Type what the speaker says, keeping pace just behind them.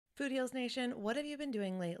Food Heals Nation, what have you been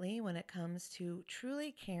doing lately when it comes to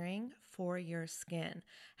truly caring for your skin?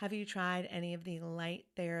 Have you tried any of the light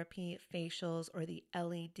therapy facials or the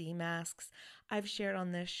LED masks? I've shared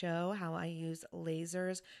on this show how I use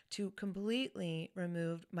lasers to completely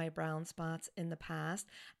remove my brown spots in the past,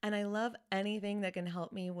 and I love anything that can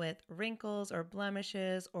help me with wrinkles or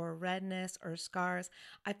blemishes or redness or scars.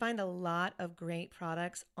 I find a lot of great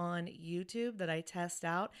products on YouTube that I test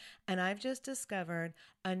out, and I've just discovered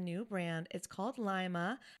a new brand. It's called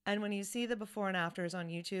Lima. And when you see the before and afters on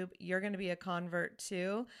YouTube, you're going to be a convert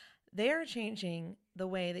too. They are changing the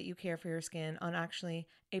way that you care for your skin on actually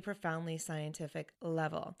a profoundly scientific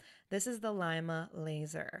level. This is the Lima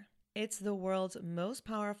laser. It's the world's most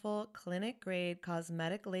powerful clinic-grade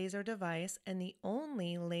cosmetic laser device and the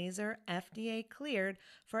only laser FDA cleared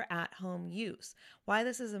for at-home use. Why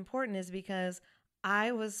this is important is because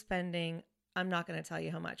I was spending, I'm not going to tell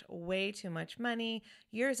you how much, way too much money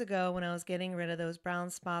years ago when I was getting rid of those brown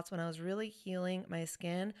spots, when I was really healing my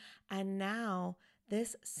skin. And now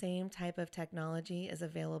this same type of technology is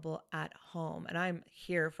available at home, and I'm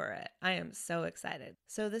here for it. I am so excited.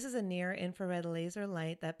 So this is a near-infrared laser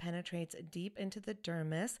light that penetrates deep into the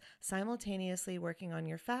dermis, simultaneously working on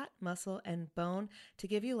your fat, muscle, and bone to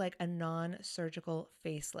give you like a non-surgical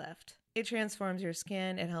facelift. It transforms your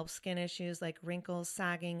skin. It helps skin issues like wrinkles,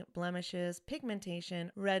 sagging, blemishes,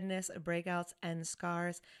 pigmentation, redness, breakouts, and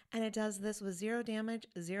scars. And it does this with zero damage,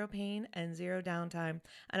 zero pain, and zero downtime.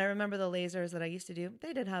 And I remember the lasers that I used to do,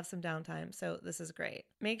 they did have some downtime, so this is great.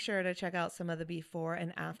 Make sure to check out some of the before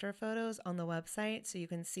and after photos on the website so you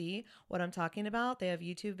can see what I'm talking about. They have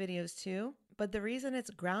YouTube videos too. But the reason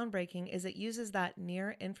it's groundbreaking is it uses that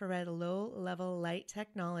near-infrared low-level light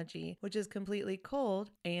technology, which is completely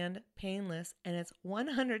cold and painless, and it's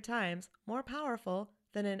 100 times more powerful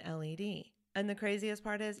than an LED. And the craziest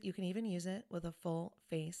part is you can even use it with a full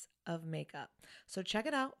face of makeup. So check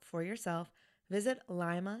it out for yourself. Visit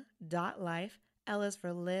lima.life. L is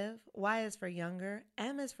for live, Y is for younger,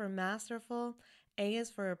 M is for masterful, A is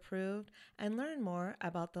for approved, and learn more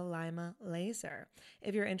about the Lima laser.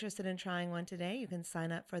 If you're interested in trying one today, you can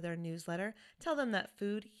sign up for their newsletter. Tell them that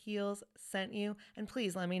Food Heals sent you, and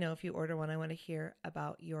please let me know if you order one. I want to hear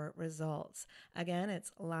about your results. Again,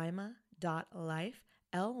 it's lima.life,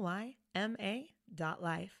 Lyma.life.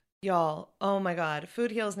 Y'all, oh my God,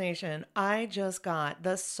 Food Heals Nation, I just got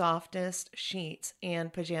the softest sheets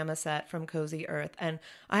and pajama set from Cozy Earth, and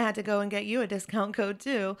I had to go and get you a discount code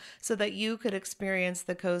too so that you could experience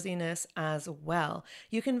the coziness as well.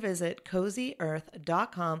 You can visit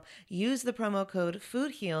CozyEarth.com, use the promo code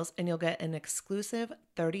FoodHeals, and you'll get an exclusive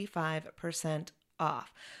 35%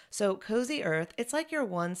 off. So Cozy Earth, it's like your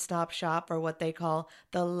one-stop shop for what they call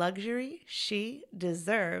the luxury she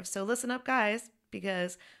deserves. So listen up, guys,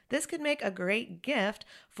 because this could make a great gift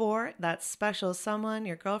for that special someone,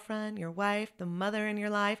 your girlfriend, your wife, the mother in your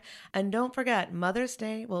life. And don't forget, Mother's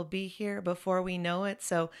Day will be here before we know it.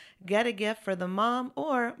 So get a gift for the mom,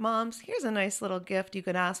 or moms, here's a nice little gift you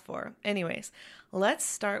could ask for. Anyways, let's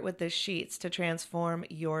start with the sheets to transform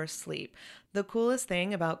your sleep. The coolest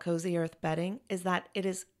thing about Cozy Earth bedding is that it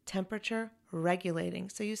is temperature regulating,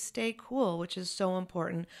 so you stay cool, which is so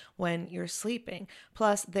important when you're sleeping.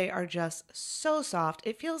 Plus, they are just so soft.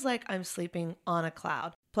 It feels like I'm sleeping on a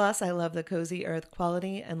cloud. Plus, I love the Cozy Earth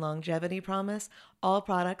quality and longevity promise. All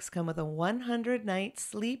products come with a 100-night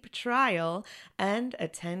sleep trial and a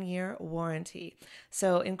 10-year warranty.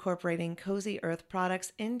 So incorporating Cozy Earth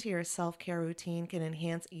products into your self-care routine can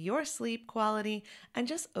enhance your sleep quality and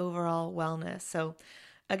just overall wellness. So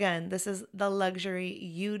again, this is the luxury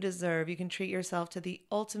you deserve. You can treat yourself to the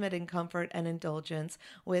ultimate in comfort and indulgence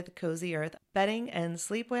with Cozy Earth bedding and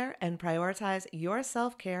sleepwear, and prioritize your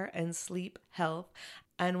self-care and sleep health.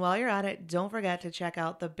 And while you're at it, don't forget to check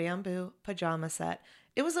out the bamboo pajama set.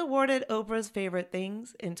 It was awarded Oprah's Favorite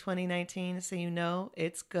Things in 2019, so you know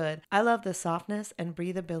it's good. I love the softness and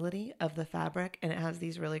breathability of the fabric, and it has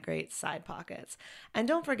these really great side pockets. And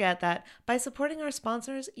don't forget that by supporting our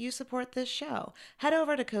sponsors, you support this show. Head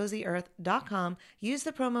over to CozyEarth.com, use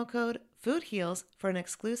the promo code FoodHeals for an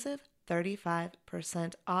exclusive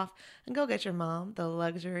 35% off, and go get your mom the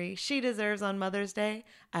luxury she deserves on Mother's Day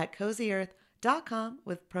at CozyEarth.com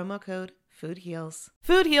with promo code Food Heals.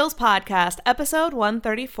 Food Heals Podcast, episode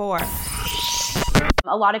 134.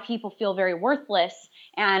 A lot of people feel very worthless,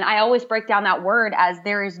 and I always break down that word as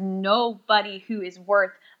there is nobody who is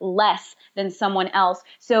worth less than someone else.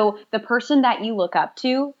 So the person that you look up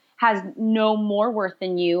to has no more worth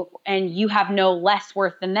than you, and you have no less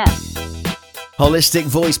worth than them. Holistic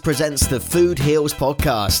Voice presents the Food Heals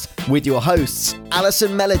Podcast with your hosts,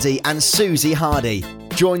 Alison Melody and Susie Hardy.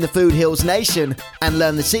 Join the Food Heals Nation and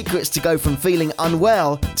learn the secrets to go from feeling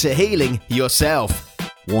unwell to healing yourself.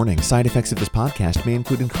 Warning, side effects of this podcast may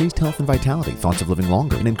include increased health and vitality, thoughts of living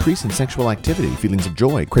longer, an increase in sexual activity, feelings of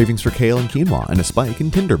joy, cravings for kale and quinoa, and a spike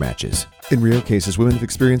in Tinder matches. In rare cases, women have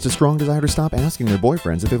experienced a strong desire to stop asking their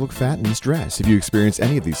boyfriends if they look fat and in stress. If you experience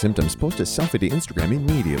any of these symptoms, post a selfie to Instagram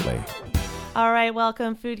immediately. All right,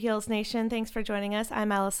 welcome, Food Heals Nation. Thanks for joining us.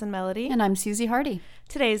 I'm Allison Melody. And I'm Susie Hardy.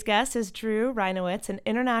 Today's guest is Drew Reinowitz, an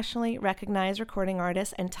internationally recognized recording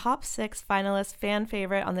artist and top 6 finalist fan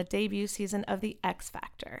favorite on the debut season of The X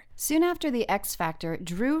Factor. Soon after The X Factor,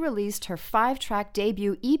 Drew released her 5-track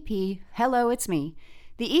debut EP, Hello, It's Me.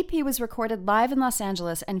 The EP was recorded live in Los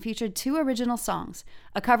Angeles and featured 2 original songs,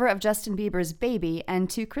 a cover of Justin Bieber's Baby and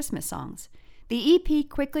 2 Christmas songs. The EP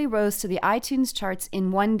quickly rose to the iTunes charts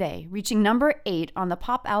in one day, reaching number 8 on the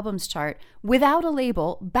pop albums chart without a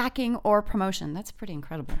label, backing, or promotion. That's pretty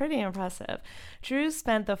incredible. Pretty impressive. Drew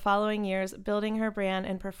spent the following years building her brand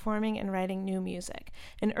and performing and writing new music.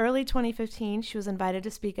 In early 2015, she was invited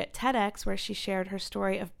to speak at TEDx, where she shared her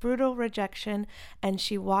story of brutal rejection, and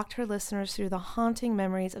she walked her listeners through the haunting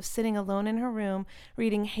memories of sitting alone in her room,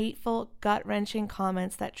 reading hateful, gut-wrenching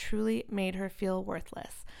comments that truly made her feel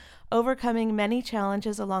worthless. Overcoming many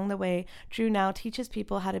challenges along the way, Drew now teaches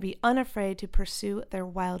people how to be unafraid to pursue their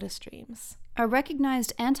wildest dreams. A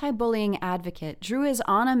recognized anti-bullying advocate, Drew is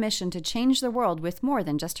on a mission to change the world with more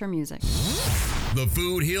than just her music. The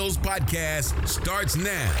Food Heals Podcast starts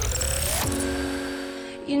now.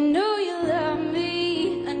 You know you love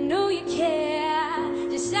me, I know you care.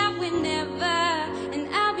 Just shout whenever, and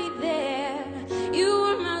I'll be there. You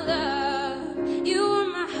are my love, you are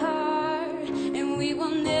my heart, and we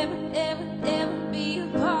will never, ever, ever be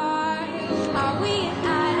apart. Are we an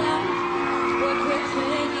item? What we're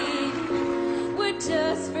playing? We're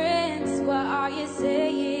just friends, what are you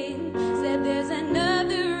saying? Said there's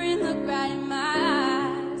another in the right in my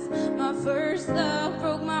eyes. My first love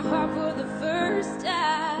broke my heart for the first time.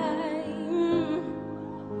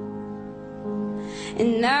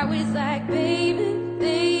 And I was like, baby,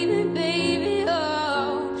 baby, baby,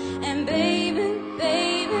 oh. And baby,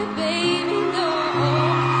 baby, baby, no.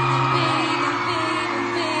 And baby,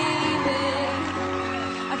 baby, baby,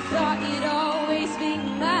 I thought you'd always be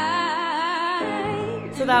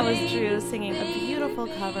mine. So that was Drew singing a beautiful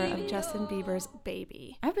cover of Justin Bieber's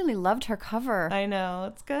Baby. I really loved her cover. I know,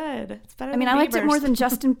 it's good. It's better I mean, than I liked it Bieber's. more than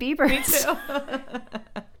Justin Bieber's. Me too.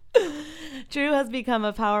 Drew has become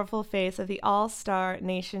a powerful face of the All-Star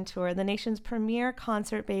Nation Tour, the nation's premier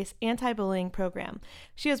concert-based anti-bullying program.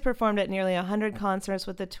 She has performed at nearly 100 concerts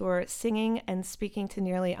with the tour, singing and speaking to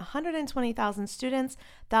nearly 120,000 students,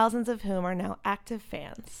 thousands of whom are now active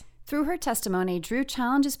fans. Through her testimony, Drew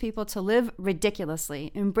challenges people to live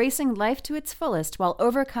ridiculously, embracing life to its fullest while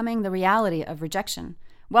overcoming the reality of rejection.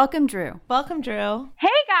 Welcome, Drew. Welcome, Drew. Hey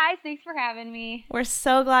guys, thanks for having me. We're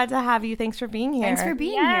so glad to have you. Thanks for being here. Thanks for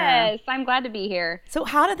being here. Yes, I'm glad to be here. So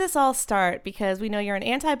how did this all start? Because we know you're an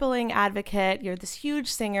anti-bullying advocate. You're this huge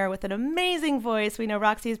singer with an amazing voice. We know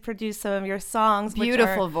Roxy's produced some of your songs.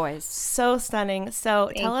 Beautiful which are voice. so stunning. So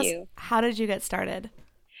tell us, you. how did you get started?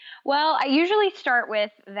 Well, I usually start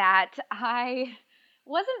with that I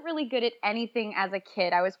wasn't really good at anything as a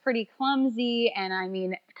kid. I was pretty clumsy and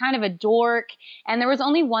kind of a dork. And there was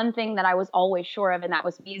only one thing that I was always sure of, and that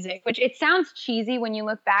was music, which it sounds cheesy when you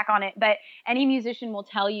look back on it, but any musician will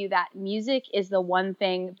tell you that music is the one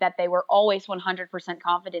thing that they were always 100%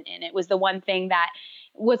 confident in. It was the one thing that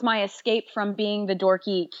was my escape from being the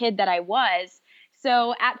dorky kid that I was.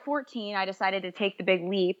 So at 14, I decided to take the big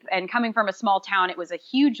leap, and coming from a small town, it was a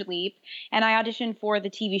huge leap. And I auditioned for the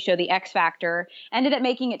TV show, The X Factor, ended up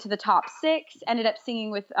making it to the top 6, ended up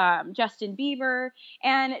singing with Justin Bieber,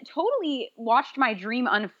 and totally watched my dream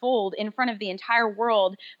unfold in front of the entire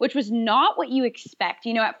world, which was not what you expect.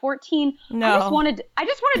 You know, at 14, No. I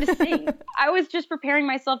just wanted to sing. I was just preparing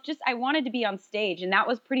myself. I wanted to be on stage, and that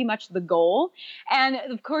was pretty much the goal. And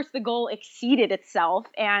of course, the goal exceeded itself.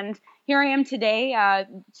 And here I am today,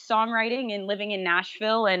 songwriting and living in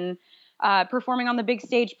Nashville and performing on the big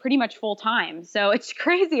stage pretty much full time. So it's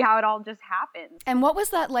crazy how it all just happened. And what was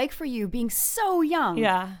that like for you, being so young?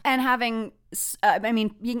 Yeah. And having,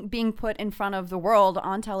 being put in front of the world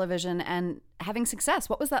on television and having success.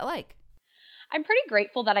 What was that like? I'm pretty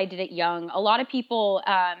grateful that I did it young. A lot of people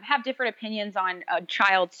have different opinions on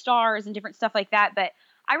child stars and different stuff like that, but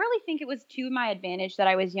I really think it was to my advantage that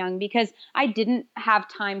I was young because I didn't have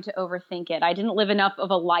time to overthink it. I didn't live enough of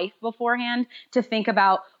a life beforehand to think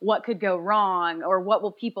about what could go wrong or what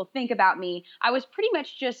will people think about me. I was pretty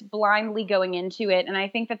much just blindly going into it. And I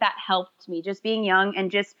think that helped me, just being young and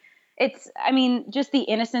just I mean, just the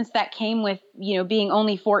innocence that came with, being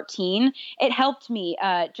only 14, it helped me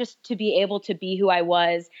just to be able to be who I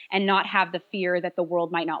was and not have the fear that the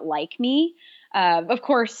world might not like me. Of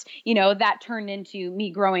course, that turned into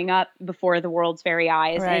me growing up before the world's very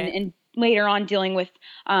eyes, Right. and later on dealing with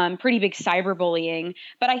pretty big cyberbullying.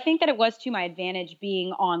 But I think that it was to my advantage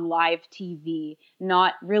being on live TV,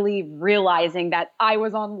 not really realizing that I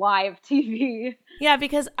was on live TV. Yeah,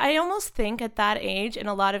 because I almost think at that age, in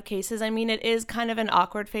a lot of cases, I mean, it is kind of an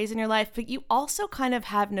awkward phase in your life, but you also kind of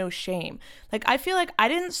have no shame. Like, I feel like I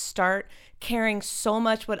didn't start caring so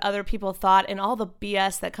much what other people thought and all the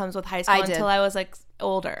BS that comes with high school until I was like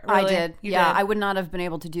older. Really? I did. You yeah, did? I would not have been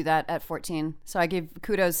able to do that at 14. So I give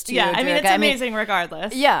kudos to you. Yeah, I mean, Derek. it's amazing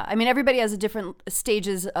regardless. Yeah, I mean, everybody has a different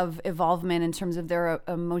stages of evolvement in terms of their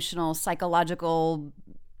emotional, psychological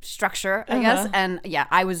structure, I guess. And yeah,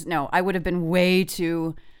 I would have been way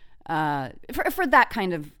too, for that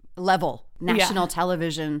kind of level, national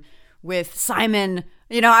television with Simon.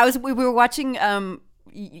 We were watching,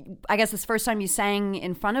 I guess this first time you sang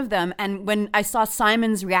in front of them, and when I saw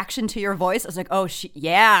Simon's reaction to your voice, I was like, oh,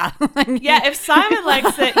 yeah. Yeah, if Simon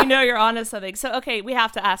likes it, you're onto something. So, okay, we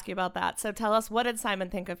have to ask you about that. So tell us, what did Simon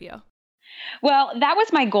think of you? Well, that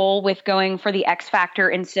was my goal with going for the X Factor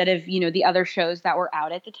instead of, the other shows that were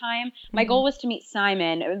out at the time. My goal was to meet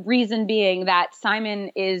Simon, reason being that Simon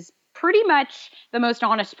is pretty much the most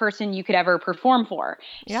honest person you could ever perform for.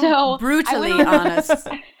 Yeah, so brutally honest.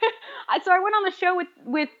 So I went on the show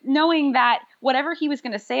with knowing that whatever he was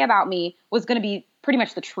going to say about me was going to be pretty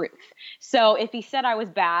much the truth. So if he said I was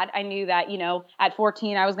bad, I knew that, at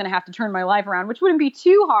 14, I was going to have to turn my life around, which wouldn't be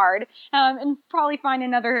too hard, and probably find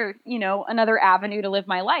another avenue to live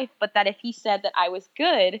my life. But that if he said that I was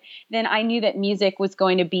good, then I knew that music was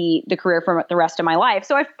going to be the career for the rest of my life.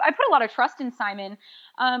 So I put a lot of trust in Simon,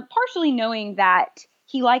 partially knowing that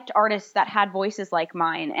he liked artists that had voices like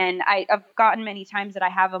mine. And I've gotten many times that I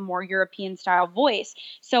have a more European style voice.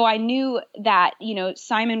 So I knew that,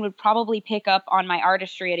 Simon would probably pick up on my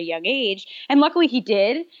artistry at a young age. And luckily he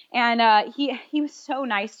did. And he was so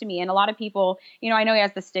nice to me. And a lot of people, I know he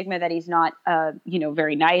has the stigma that he's not,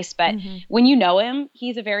 very nice. But when you know him,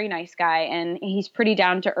 he's a very nice guy. And he's pretty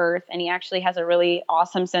down to earth. And he actually has a really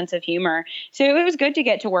awesome sense of humor. So it was good to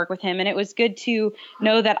get to work with him. And it was good to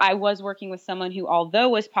know that I was working with someone who, although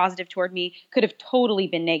was positive toward me, could have totally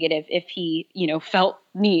been negative if he, felt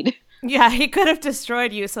need. Yeah, he could have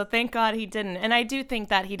destroyed you. So thank God he didn't. And I do think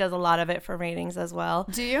that he does a lot of it for ratings as well.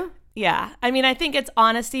 Do you? Yeah. I mean, I think it's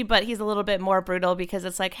honesty, but he's a little bit more brutal because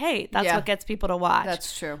it's like, hey, that's what gets people to watch.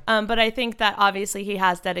 That's true. But I think that obviously he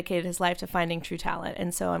has dedicated his life to finding true talent.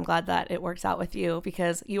 And so I'm glad that it works out with you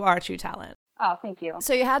because you are true talent. Oh, thank you.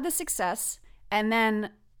 So you had the success, and then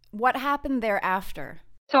what happened thereafter?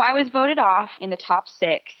 So I was voted off in the top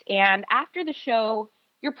 6. And after the show,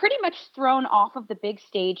 you're pretty much thrown off of the big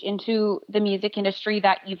stage into the music industry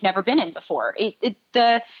that you've never been in before.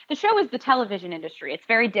 The show is the television industry. It's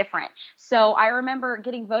very different. So I remember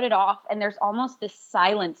getting voted off, and there's almost this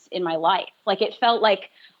silence in my life. Like, it felt like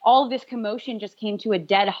all of this commotion just came to a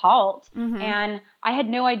dead halt. And I had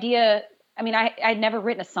no idea. I mean, I'd never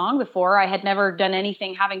written a song before. I had never done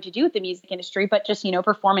anything having to do with the music industry, but just,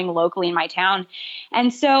 performing locally in my town.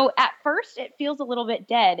 And so at first it feels a little bit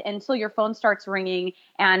dead until your phone starts ringing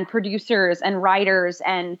and producers and writers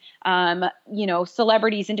and,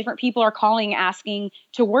 celebrities and different people are calling, asking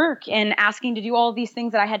to work and asking to do all of these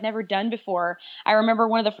things that I had never done before. I remember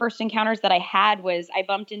one of the first encounters that I had was I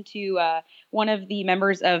bumped into one of the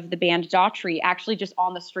members of the band Daughtry, actually just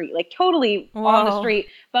on the street, like totally on the street,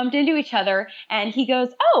 bumped into each other. And he goes,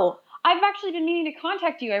 oh, I've actually been meaning to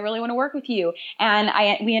contact you. I really want to work with you. And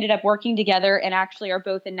we ended up working together and actually are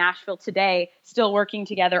both in Nashville today, still working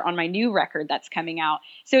together on my new record that's coming out.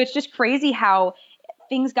 So it's just crazy how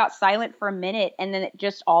things got silent for a minute and then it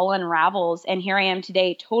just all unravels. And here I am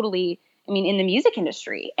today, totally, in the music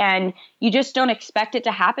industry. And you just don't expect it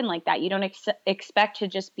to happen like that. You don't expect to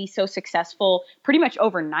just be so successful pretty much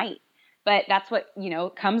overnight. But that's what,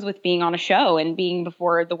 comes with being on a show and being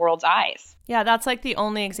before the world's eyes. Yeah, that's like the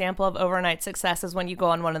only example of overnight success is when you go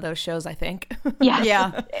on one of those shows, I think. Yes.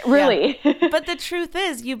 Yeah. Really. Yeah. But the truth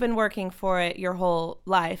is you've been working for it your whole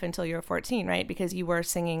life until you were 14, right? Because you were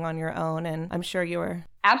singing on your own and I'm sure you were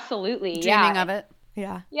absolutely dreaming of it.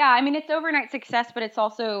 Yeah. Yeah. It's overnight success, but it's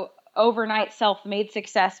also overnight self-made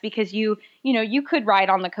success because you could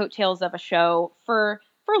ride on the coattails of a show for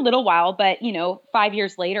a little while, but 5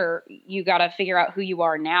 years later, you got to figure out who you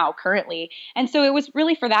are now currently. And so it was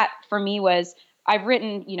really for me was I've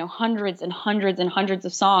written, hundreds and hundreds and hundreds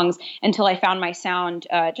of songs until I found my sound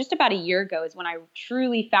just about a year ago is when I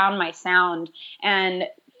truly found my sound and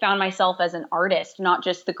found myself as an artist, not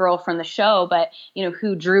just the girl from the show, but,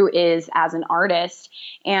 who Drew is as an artist.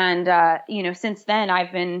 And, since then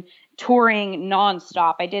I've been touring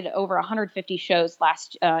nonstop. I did over 150 shows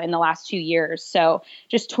in the last 2 years. So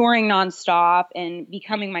just touring nonstop and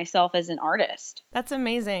becoming myself as an artist. That's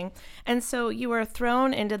amazing. And so you were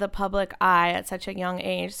thrown into the public eye at such a young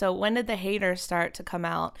age. So when did the haters start to come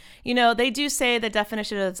out? They do say the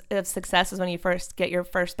definition of success is when you first get your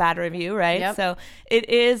first bad review, right? Yep. So it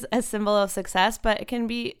is a symbol of success, but it can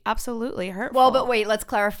be absolutely hurtful. Well, but wait, let's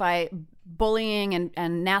clarify. Bullying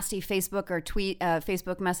and nasty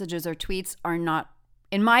Facebook messages or tweets are not,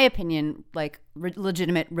 in my opinion, like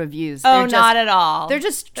legitimate reviews. Oh, not at all. They're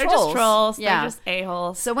just trolls. They're just trolls. Yeah. They're just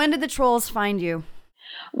a-holes. So when did the trolls find you?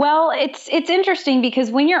 Well, it's interesting because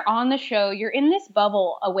when you're on the show, you're in this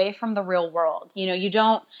bubble away from the real world.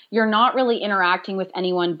 You're not really interacting with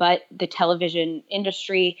anyone but the television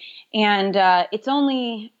industry. And it's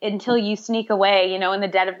only until you sneak away, in the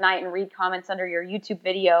dead of night and read comments under your YouTube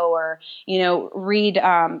video or, read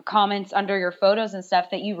comments under your photos and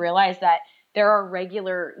stuff that you realize that there are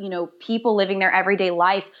regular, people living their everyday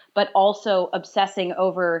life, but also obsessing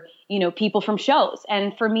over, people from shows.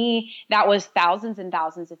 And for me, that was thousands and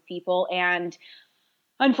thousands of people. And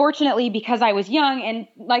unfortunately, because I was young and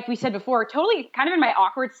like we said before, totally kind of in my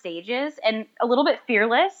awkward stages and a little bit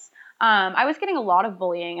fearless, I was getting a lot of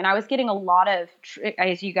bullying and I was getting a lot of,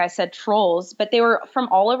 as you guys said, trolls, but they were from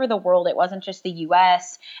all over the world. It wasn't just the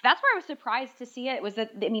US. That's where I was surprised to see it was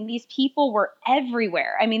that, these people were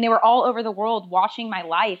everywhere. They were all over the world watching my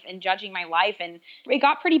life and judging my life. And it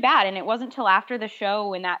got pretty bad. And it wasn't until after the show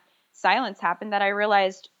when that silence happened that I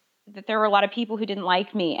realized that there were a lot of people who didn't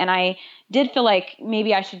like me. And I did feel like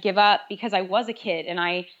maybe I should give up because I was a kid and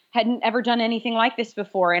I hadn't ever done anything like this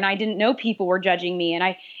before. And I didn't know people were judging me.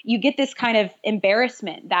 And you get this kind of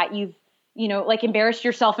embarrassment that you've, embarrassed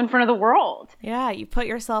yourself in front of the world. Yeah. You put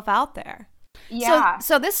yourself out there. Yeah.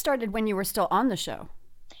 So this started when you were still on the show.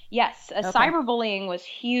 Yes, Okay. Cyberbullying was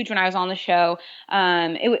huge when I was on the show.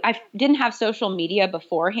 I didn't have social media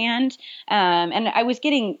beforehand, and I was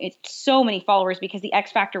getting so many followers because the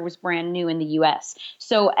X Factor was brand new in the U.S.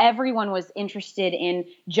 So everyone was interested in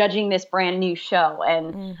judging this brand new show,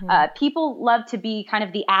 and people love to be kind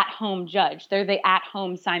of the at-home judge. They're the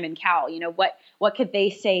at-home Simon Cowell. What could they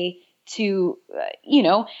say to,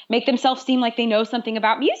 make themselves seem like they know something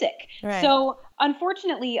about music? Right. So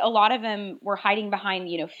unfortunately, a lot of them were hiding behind,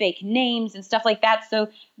 fake names and stuff like that. So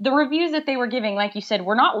the reviews that they were giving, like you said,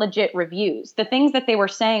 were not legit reviews. The things that they were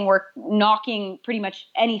saying were knocking pretty much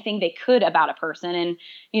anything they could about a person. And,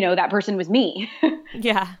 that person was me.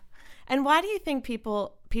 Yeah. And why do you think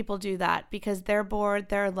people do that? Because they're bored,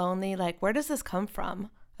 they're lonely. Like, where does this come from?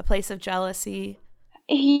 A place of jealousy?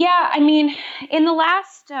 Yeah, in the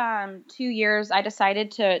last 2 years, I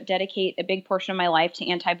decided to dedicate a big portion of my life to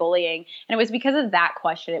anti-bullying. And it was because of that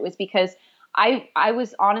question. It was because I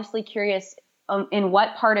was honestly curious in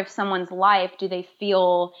what part of someone's life do they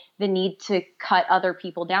feel the need to cut other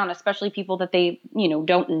people down, especially people that they,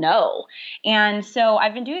 don't know. And so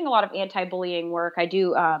I've been doing a lot of anti-bullying work. I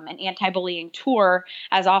do an anti-bullying tour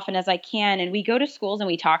as often as I can. And we go to schools and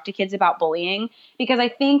we talk to kids about bullying because I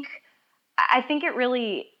think it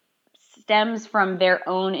really stems from their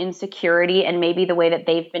own insecurity and maybe the way that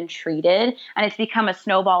they've been treated. And it's become a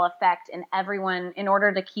snowball effect. And everyone, in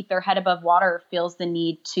order to keep their head above water, feels the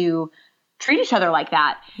need to treat each other like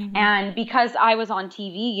that. Mm-hmm. And because I was on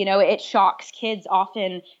TV, it shocks kids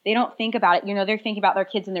often. They don't think about it. They're thinking about their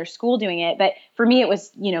kids in their school doing it. But for me, it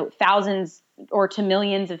was, thousands or to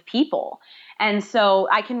millions of people. And so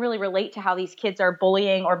I can really relate to how these kids are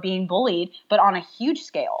bullying or being bullied, but on a huge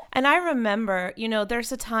scale. And I remember,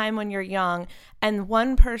 there's a time when you're young and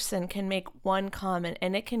one person can make one comment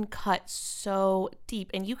and it can cut so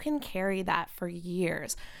deep and you can carry that for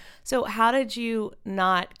years. So how did you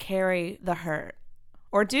not carry the hurt?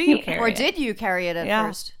 Or do you carry it? Or did you carry it at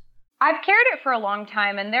first? I've carried it for a long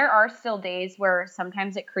time, and there are still days where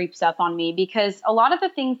sometimes it creeps up on me because a lot of the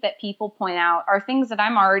things that people point out are things that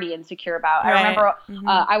I'm already insecure about. Right. I remember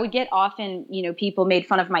I would get often, people made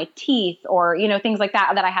fun of my teeth or, things like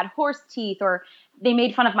that I had horse teeth, or they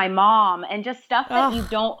made fun of my mom, and just stuff that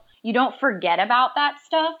you don't forget about that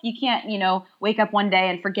stuff. You can't, wake up one day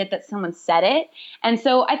and forget that someone said it. And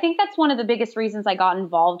so I think that's one of the biggest reasons I got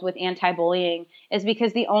involved with anti-bullying is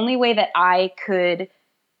because the only way that I could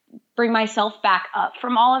bring myself back up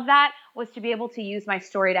from all of that was to be able to use my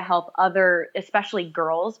story to help other, especially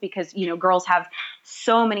girls, because, girls have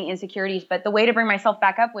so many insecurities. But the way to bring myself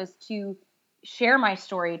back up was to share my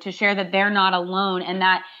story, to share that they're not alone and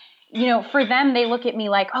that, for them, they look at me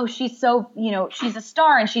like, oh, she's so, she's a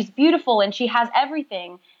star and she's beautiful and she has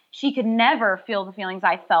everything. She could never feel the feelings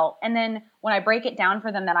I felt. And then when I break it down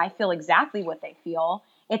for them that I feel exactly what they feel,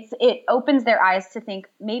 it opens their eyes to think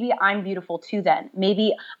maybe I'm beautiful too then.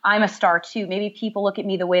 Maybe I'm a star too. Maybe people look at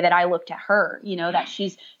me the way that I looked at her, that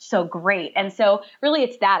she's so great. And so really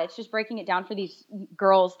it's that. It's just breaking it down for these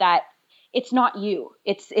girls that it's not you.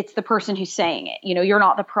 It's the person who's saying it. You're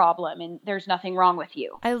not the problem and there's nothing wrong with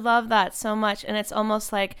you. I love that so much. And it's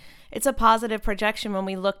almost like it's a positive projection when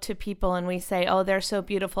we look to people and we say, oh, they're so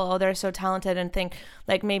beautiful, oh, they're so talented, and think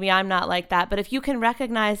like maybe I'm not like that. But if you can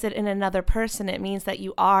recognize it in another person, it means that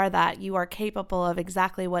you are that. You are capable of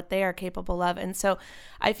exactly what they are capable of. And so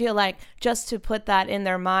I feel like just to put that in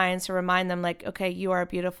their minds, to remind them like, okay, you are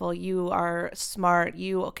beautiful, you are smart,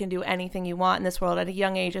 you can do anything you want in this world at a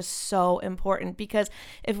young age is so important, because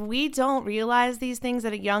if we don't realize these things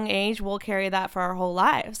at a young age, we'll carry that for our whole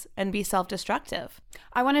lives and be self-destructive.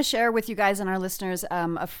 I want to share with you guys and our listeners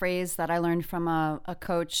a phrase that I learned from a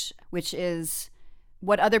coach, which is,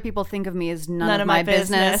 what other people think of me is none of my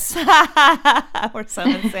business. We're so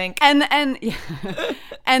in sync. And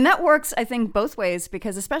that works, I think, both ways,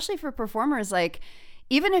 because especially for performers, like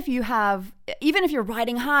even if you're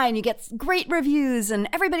riding high and you get great reviews and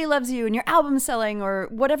everybody loves you and your album's selling or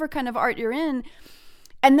whatever kind of art you're in,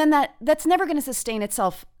 and then that's never going to sustain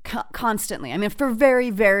itself constantly. I mean, for very,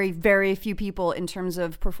 very, very few people in terms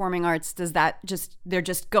of performing arts, they're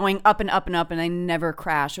just going up and up and up and they never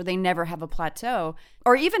crash or they never have a plateau.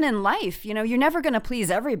 Or even in life, you're never going to please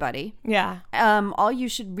everybody. Yeah. All you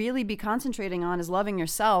should really be concentrating on is loving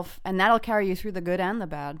yourself, and that'll carry you through the good and the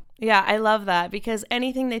bad. Yeah, I love that, because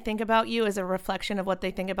anything they think about you is a reflection of what they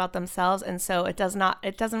think about themselves, and so it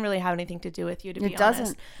doesn't really have anything to do with you, to be honest. It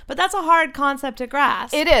doesn't. But that's a hard concept to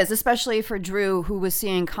grasp. It is, especially for Drew, who was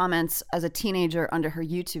seeing comments as a teenager under her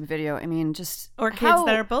YouTube video. I mean, or kids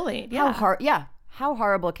that are bullied. Yeah. How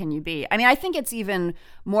horrible can you be? I mean, I think it's even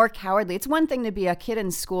more cowardly. It's one thing to be a kid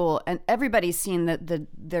in school and everybody's seen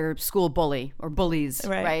their school bully or bullies,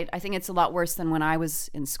 right? I think it's a lot worse than when I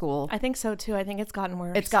was in school. I think so too. I think it's gotten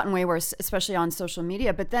worse. It's gotten way worse, especially on social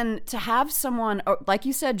media. But then to have someone, like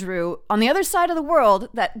you said, Drew, on the other side of the world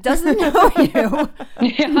that doesn't know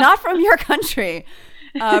you, not from your country,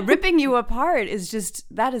 ripping you apart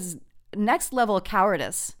that is next level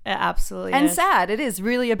cowardice. It absolutely and is. Sad. It is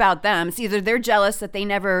really about them. It's either they're jealous that they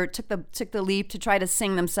never took the leap to try to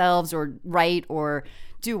sing themselves or write or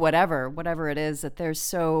do whatever it is that they're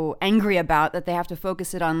so angry about, that they have to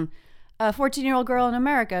focus it on a 14-year-old girl in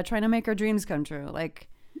America trying to make her dreams come true. Like,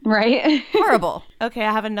 right? Horrible. Okay,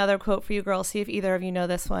 I have another quote for you girls. See if either of you know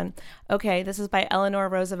this one. Okay, this is by Eleanor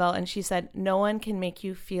Roosevelt, and she said, "No one can make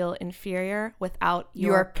you feel inferior without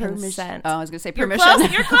your consent." Oh, I was going to say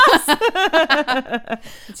permission. You're close. But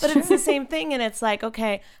it's the same thing, and it's like,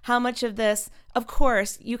 okay, how much of this? Of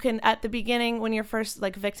course, you can, at the beginning when you're first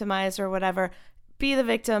like victimized or whatever, be the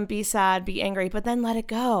victim, be sad, be angry, but then let it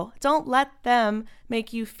go. Don't let them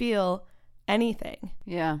make you feel anything.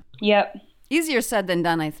 Yeah. Yep. Easier said than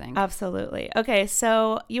done, I think. Absolutely. Okay,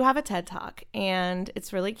 so you have a TED Talk, and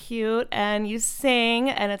it's really cute, and you sing,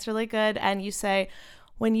 and it's really good, and you say,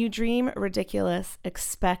 when you dream ridiculous,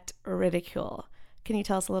 expect ridicule. Can you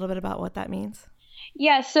tell us a little bit about what that means?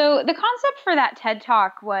 Yeah, so the concept for that TED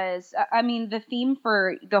Talk was, the theme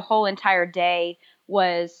for the whole entire day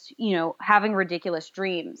was, having ridiculous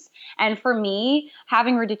dreams. And for me,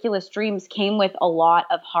 having ridiculous dreams came with a lot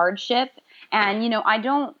of hardship. And,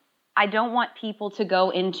 I don't want people to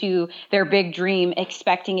go into their big dream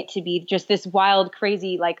expecting it to be just this wild,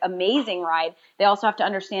 crazy, like amazing ride. They also have to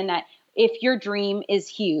understand that if your dream is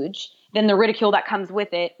huge, then the ridicule that comes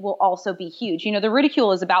with it will also be huge. The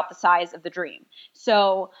ridicule is about the size of the dream.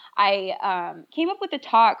 So I came up with a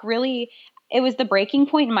talk. Really, it was the breaking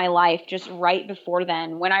point in my life just right before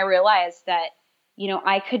then, when I realized that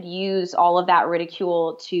I could use all of that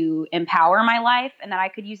ridicule to empower my life, and that I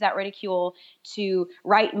could use that ridicule to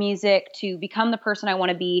write music, to become the person I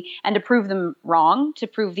want to be, and to prove them wrong, to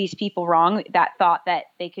prove these people wrong that thought that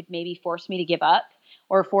they could maybe force me to give up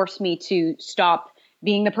or force me to stop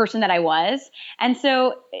being the person that I was. And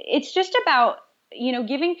so it's just about,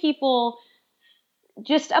 giving people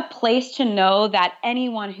just a place to know that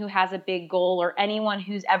anyone who has a big goal or anyone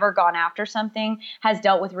who's ever gone after something has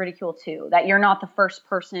dealt with ridicule too, that you're not the first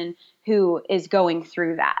person who is going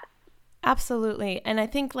through that. Absolutely. And I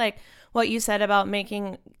think like what you said about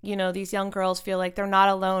making, these young girls feel like they're not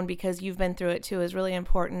alone because you've been through it too is really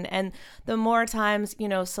important. And the more times,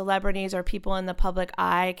 celebrities or people in the public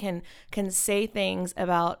eye can say things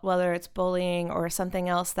about whether it's bullying or something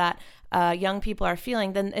else that young people are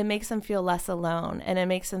feeling, then it makes them feel less alone, and it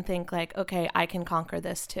makes them think like, okay, I can conquer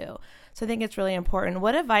this too. So I think it's really important.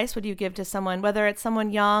 What advice would you give to someone, whether it's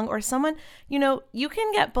someone young or someone, you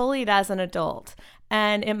can get bullied as an adult,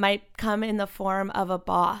 and it might come in the form of a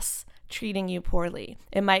boss treating you poorly.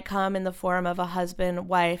 It might come in the form of a husband,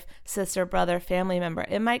 wife, sister, brother, family member.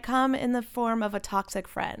 It might come in the form of a toxic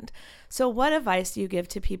friend. So what advice do you give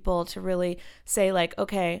to people to really say like,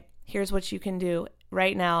 okay, here's what you can do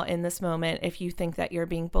right now in this moment if you think that you're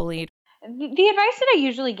being bullied? The advice that I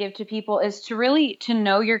usually give to people is to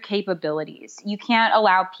know your capabilities. You can't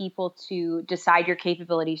allow people to decide your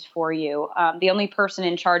capabilities for you. The only person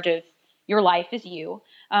in charge of your life is you.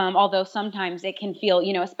 Although sometimes it can feel,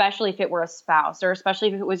 especially if it were a spouse or especially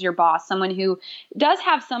if it was your boss, someone who does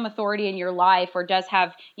have some authority in your life or does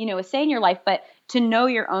have, a say in your life, but to know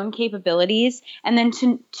your own capabilities and then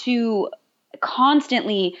to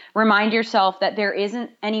constantly remind yourself that there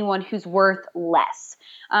isn't anyone who's worth less.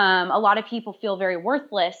 A lot of people feel very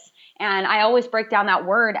worthless. And I always break down that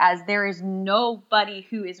word as there is nobody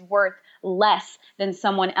who is worth less than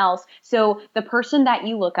someone else. So the person that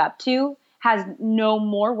you look up to has no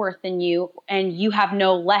more worth than you, and you have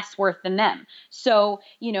no less worth than them. So,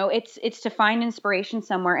 it's to find inspiration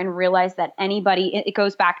somewhere and realize that it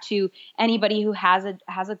goes back to anybody who has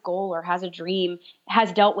a goal or has a dream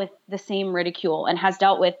has dealt with the same ridicule and has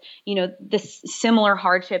dealt with, the similar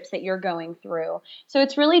hardships that you're going through. So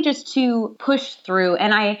it's really just to push through.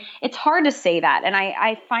 And it's hard to say that. And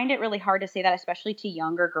I find it really hard to say that, especially to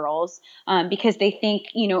younger girls, because they think,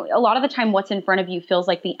 a lot of the time what's in front of you feels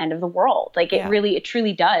like the end of the world. Like it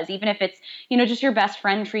truly does. Even if it's, just your best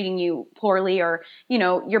friend treating you poorly or,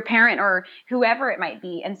 your parent or whoever it might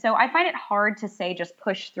be. And so I find it hard to say just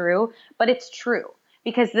push through, but it's true.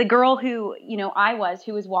 Because the girl who,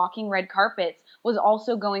 who was walking red carpets was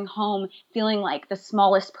also going home feeling like the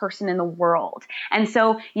smallest person in the world. And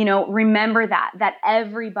so, remember that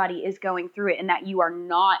everybody is going through it and that you are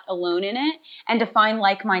not alone in it, and to find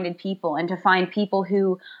like-minded people and to find people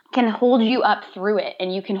who can hold you up through it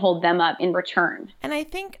and you can hold them up in return. And I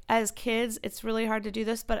think as kids, it's really hard to do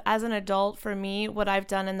this, but as an adult, for me, what I've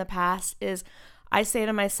done in the past is I say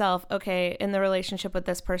to myself, okay, in the relationship with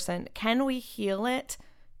this person, can we heal it?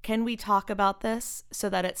 Can we talk about this so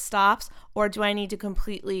that it stops? Or do I need to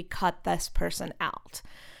completely cut this person out?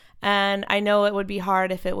 And I know it would be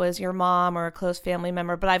hard if it was your mom or a close family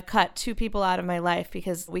member, but I've cut 2 people out of my life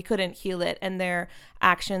because we couldn't heal it, and their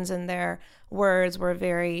actions and their words were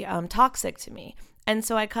very toxic to me. And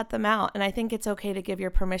so I cut them out. And I think it's okay to give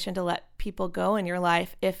your permission to let people go in your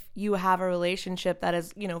life if you have a relationship that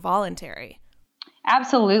is, voluntary.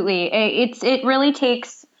 Absolutely. It really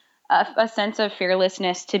takes a sense of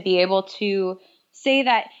fearlessness to be able to say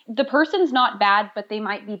that the person's not bad, but they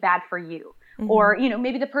might be bad for you. Mm-hmm. Or,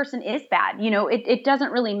 maybe the person is bad. It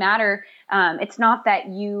doesn't really matter. It's not that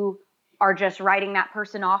you are just writing that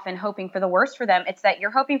person off and hoping for the worst for them. It's that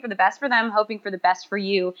you're hoping for the best for them, hoping for the best for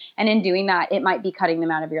you. And in doing that, it might be cutting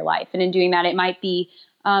them out of your life. And in doing that, it might be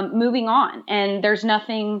moving on. And there's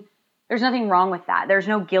nothing wrong with that. There's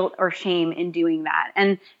no guilt or shame in doing that.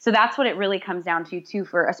 And so that's what it really comes down to too,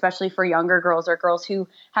 especially for younger girls or girls who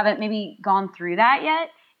haven't maybe gone through that yet,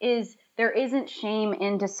 is there isn't shame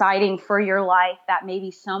in deciding for your life that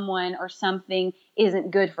maybe someone or something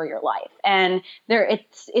isn't good for your life. And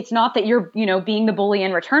it's not that you're, being the bully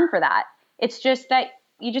in return for that. It's just that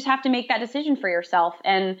you just have to make that decision for yourself.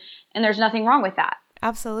 And there's nothing wrong with that.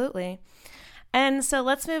 Absolutely. And so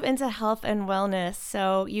let's move into health and wellness.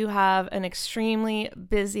 So you have an extremely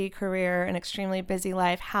busy career, an extremely busy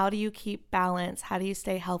life. How do you keep balance? How do you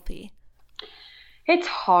stay healthy? It's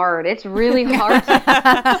hard. It's really hard.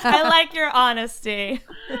 I like your honesty.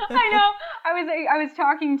 I know. I was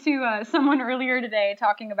talking to someone earlier today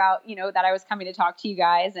talking about, that I was coming to talk to you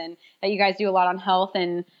guys and that you guys do a lot on health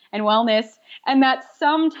and wellness, and that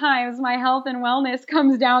sometimes my health and wellness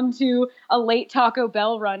comes down to a late Taco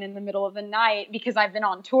Bell run in the middle of the night because I've been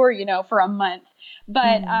on tour, for a month.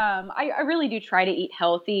 But I really do try to eat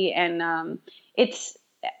healthy, and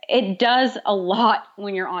it does a lot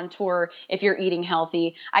when you're on tour if you're eating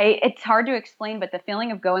healthy. It's hard to explain, but the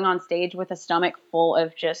feeling of going on stage with a stomach full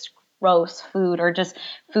of just gross food or just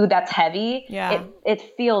food that's heavy,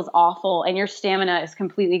 it feels awful, and your stamina is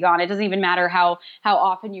completely gone. It doesn't even matter how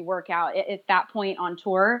often you work out. At that point on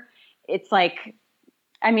tour, it's like,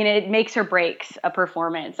 it makes or breaks a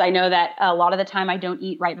performance. I know that a lot of the time I don't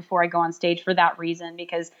eat right before I go on stage for that reason,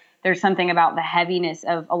 because there's something about the heaviness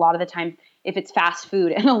of a lot of the time if it's fast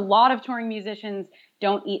food. And a lot of touring musicians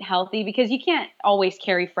don't eat healthy because you can't always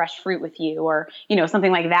carry fresh fruit with you or,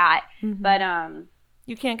 something like that. Mm-hmm. But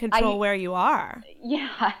you can't control where you are.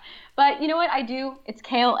 Yeah. But you know what I do? It's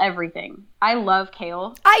kale everything. I love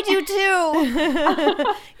kale. I do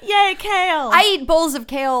too. Yay, kale! I eat bowls of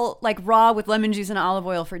kale like raw with lemon juice and olive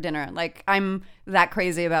oil for dinner. Like I'm that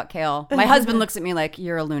crazy about kale. My husband looks at me like,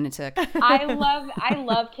 you're a lunatic. I love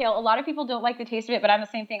kale. A lot of people don't like the taste of it, but I'm the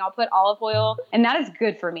same thing. I'll put olive oil, and that is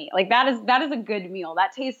good for me. Like that is a good meal.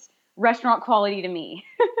 That tastes restaurant quality to me.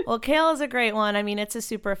 Well, kale is a great one. I mean, it's a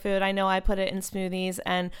superfood. I know I put it in smoothies,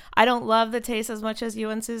 and I don't love the taste as much as you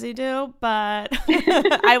and Susie do, but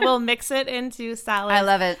I will mix it into salads. I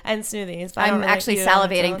love it. And smoothies. But I don't I'm really actually eat it on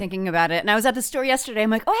its salivating own. thinking about it. And I was at the store yesterday. I'm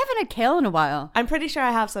like, oh, I haven't had kale in a while. I'm pretty sure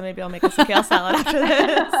I have some. Maybe I'll make us a kale salad after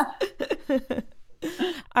this.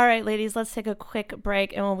 All right, ladies, let's take a quick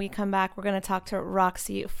break. And when we come back, we're going to talk to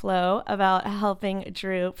Roxy Flo about helping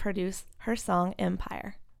Drew produce her song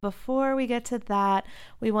Empire. Before we get to that,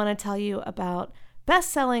 we want to tell you about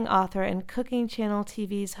best-selling author and Cooking Channel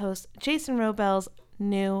TV's host Jason Robel's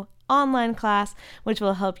new online class, which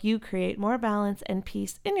will help you create more balance and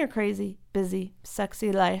peace in your crazy, busy,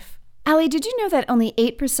 sexy life. Allie, did you know that only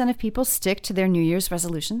 8% of people stick to their New Year's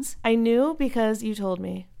resolutions? I knew because you told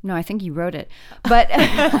me. No, I think you wrote it. But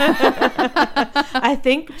I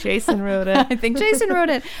think Jason wrote it. I think Jason wrote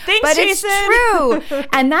it. Thanks, but Jason. It's true.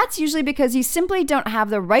 And that's usually because you simply don't have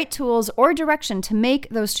the right tools or direction to make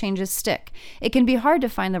those changes stick. It can be hard to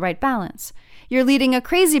find the right balance. You're leading a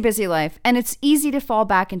crazy busy life, and it's easy to fall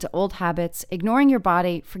back into old habits, ignoring your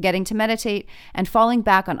body, forgetting to meditate, and falling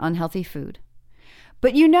back on unhealthy food.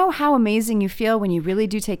 But you know how amazing you feel when you really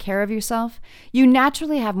do take care of yourself? You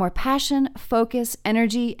naturally have more passion, focus,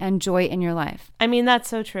 energy, and joy in your life. I mean, that's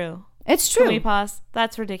so true. It's true. Can we pause?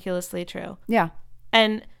 That's ridiculously true. Yeah.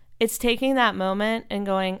 And it's taking that moment and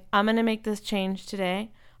going, I'm going to make this change today.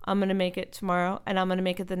 I'm going to make it tomorrow, and I'm going to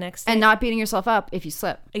make it the next day. And not beating yourself up if you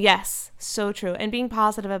slip. Yes, so true. And being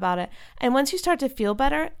positive about it. And once you start to feel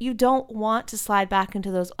better, you don't want to slide back into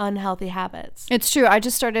those unhealthy habits. It's true. I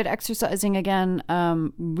just started exercising again,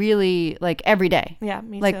 really like every day. Yeah,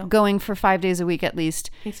 me like too. going for 5 days a week at least.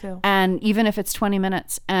 Me too. And even if it's 20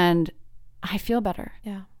 minutes, and I feel better.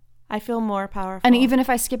 Yeah. I feel more powerful. And even if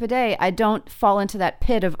I skip a day, I don't fall into that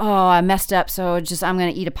pit of, oh, I messed up, so I'm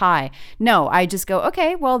going to eat a pie. No, I just go,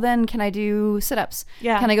 okay, well then can I do sit-ups?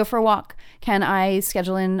 Yeah. Can I go for a walk? Can I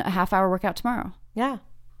schedule in a half-hour workout tomorrow? Yeah,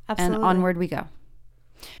 absolutely. And onward we go.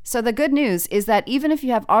 So the good news is that even if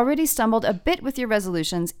you have already stumbled a bit with your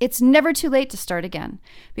resolutions, it's never too late to start again.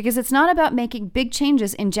 Because it's not about making big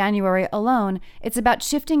changes in January alone. It's about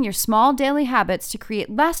shifting your small daily habits to create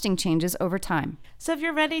lasting changes over time. So if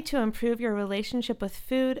you're ready to improve your relationship with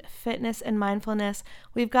food, fitness, and mindfulness,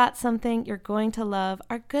 we've got something you're going to love.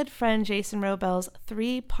 Our good friend Jason Robel's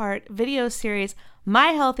 3-part video series, My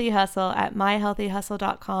Healthy Hustle at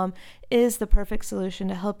myhealthyhustle.com, is the perfect solution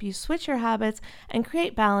to help you switch your habits and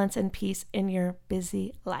create balance and peace in your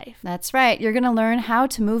busy life. That's right. You're going to learn how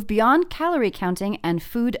to move beyond calorie counting and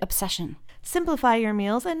food obsession. Simplify your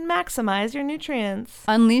meals and maximize your nutrients.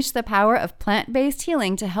 Unleash the power of plant-based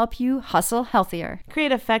healing to help you hustle healthier.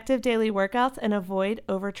 Create effective daily workouts and avoid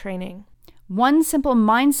overtraining. One simple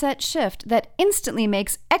mindset shift that instantly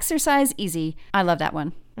makes exercise easy. I love that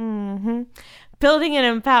one. Mm-hmm. Building an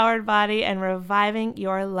empowered body and reviving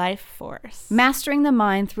your life force. Mastering the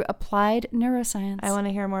mind through applied neuroscience. I want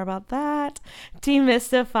to hear more about that.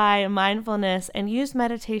 Demystify mindfulness and use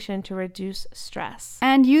meditation to reduce stress.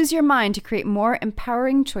 And use your mind to create more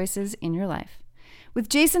empowering choices in your life. With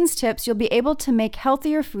Jason's tips, you'll be able to make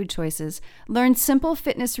healthier food choices, learn simple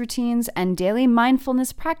fitness routines, and daily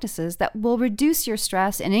mindfulness practices that will reduce your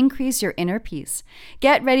stress and increase your inner peace.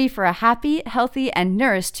 Get ready for a happy, healthy, and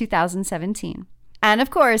nourished 2017. And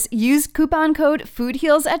of course, use coupon code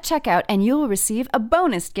FOODHEALS at checkout and you will receive a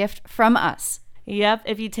bonus gift from us. Yep,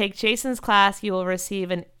 if you take Jason's class, you will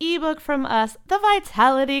receive an ebook from us, The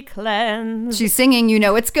Vitality Cleanse. She's singing, you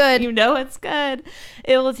know it's good. You know it's good.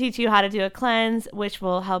 It will teach you how to do a cleanse, which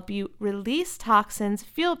will help you release toxins,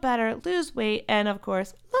 feel better, lose weight, and of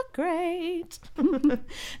course, look great.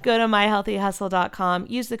 Go to myhealthyhustle.com,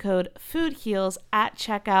 use the code FOODHEALS at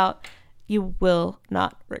checkout. You will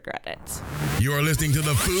not regret it. You're listening to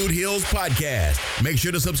the Food Heals Podcast. Make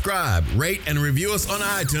sure to subscribe, rate, and review us on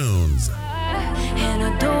iTunes. And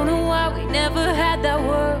I don't know why we never had that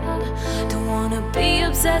world. Don't wanna be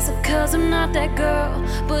obsessive cause I'm not that girl.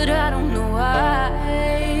 But I don't know why.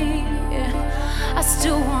 I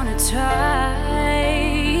still wanna try.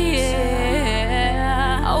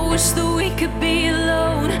 I wish that we could be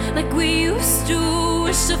alone like we used to.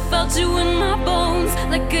 Wish I felt you in my bones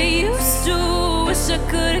like I used to. Wish I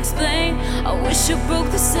could explain. I wish I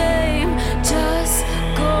broke the same. Just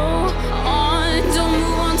go on, don't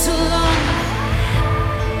move on too long.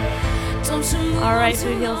 All right,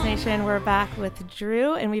 Food Heals Nation, we're back with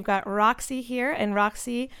Drew, and we've got Roxy here. And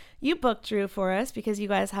Roxy, you booked Drew for us because you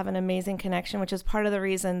guys have an amazing connection, which is part of the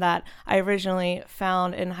reason that I originally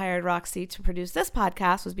found and hired Roxy to produce this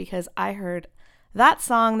podcast, was because I heard that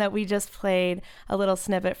song that we just played a little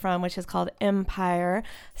snippet from, which is called Empire.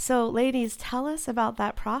 So ladies, tell us about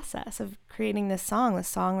that process of creating this song, the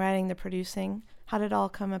songwriting, the producing. How did it all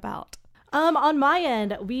come about? On my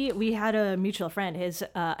end, we had a mutual friend.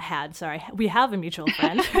 We have a mutual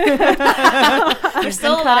friend. You're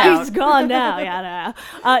still alive. He's gone now.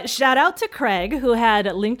 Yeah. Shout out to Craig, who had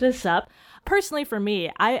linked us up. Personally, for me,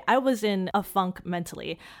 I was in a funk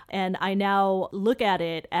mentally, and I now look at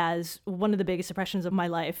it as one of the biggest depressions of my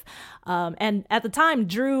life. And at the time,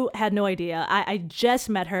 Drew had no idea. I just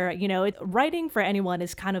met her. You know, writing for anyone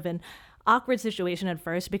is kind of an awkward situation at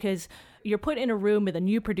first because you're put in a room with a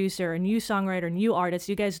new producer, a new songwriter, new artist.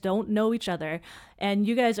 You guys don't know each other, and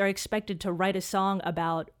you guys are expected to write a song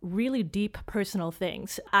about really deep personal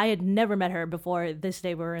things. I had never met her before this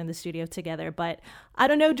day we were in the studio together, but I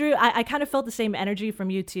don't know, Drew, I kind of felt the same energy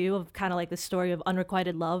from you too, of kind of like the story of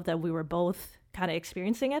unrequited love that we were both kind of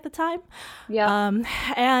experiencing at the time. Yeah.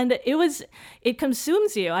 And it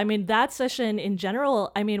consumes you. I mean, that session in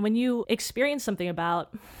general, I mean, when you experience something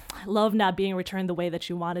about love not being returned the way that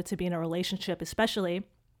you want it to be in a relationship, especially,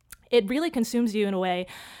 it really consumes you in a way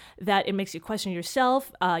that it makes you question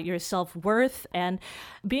yourself, your self-worth. And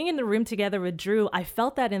being in the room together with Drew, I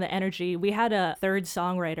felt that in the energy. We had a third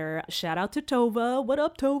songwriter. Shout out to Tova. What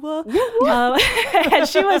up, Tova? And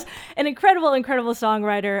she was an incredible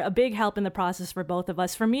songwriter, a big help in the process for both of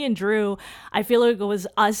us. For me and Drew, I feel like it was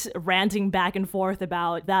us ranting back and forth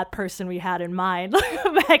about that person we had in mind,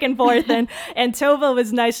 back and forth. And Tova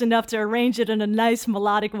was nice enough to arrange it in a nice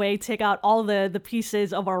melodic way, take out all the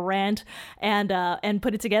pieces of our rant and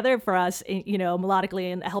put it together for us, you know,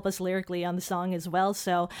 melodically, and help us lyrically on the song as well.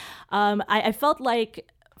 So I felt like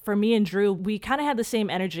for me and Drew, we kind of had the same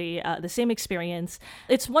energy, the same experience.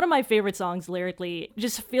 It's one of my favorite songs lyrically. It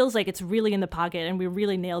just feels like it's really in the pocket, and we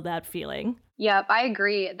really nailed that feeling. Yep, I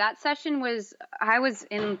agree. That session I was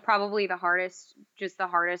in probably the hardest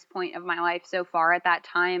point of my life so far at that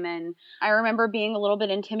time. And I remember being a little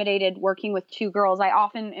bit intimidated working with two girls. I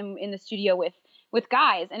often am in the studio with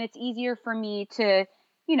guys, and it's easier for me to,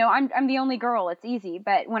 you know, I'm the only girl. It's easy.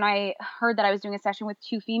 But when I heard that I was doing a session with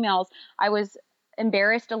two females, I was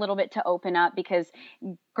embarrassed a little bit to open up because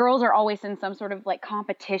girls are always in some sort of like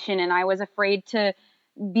competition. And I was afraid to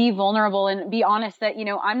be vulnerable and be honest that, you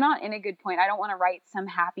know, I'm not in a good point. I don't want to write some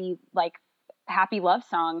happy love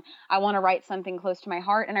song. I want to write something close to my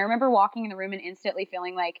heart. And I remember walking in the room and instantly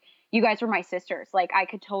feeling like you guys were my sisters. Like I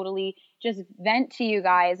could totally just vent to you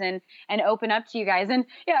guys and open up to you guys. And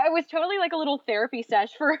yeah, it was totally like a little therapy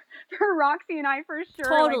sesh for Roxy and I, for sure.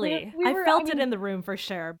 Totally. Like I felt it in the room for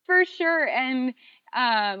sure. For sure. And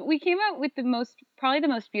we came out with probably the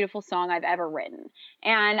most beautiful song I've ever written.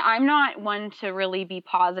 And I'm not one to really be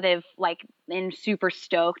positive, like, and super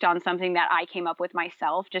stoked on something that I came up with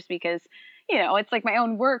myself, just because, you know, it's like my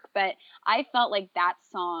own work. But I felt like that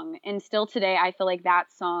song, and still today, I feel like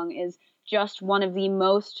that song is just one of the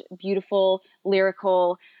most beautiful,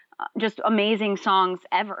 lyrical, just amazing songs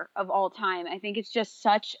ever of all time. I think it's just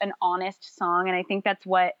such an honest song. And I think that's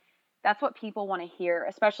what people want to hear,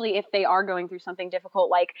 especially if they are going through something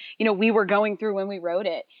difficult, like, you know, we were going through when we wrote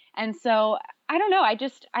it. And so I don't know.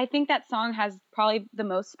 I think that song has probably the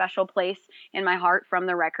most special place in my heart from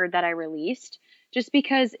the record that I released, just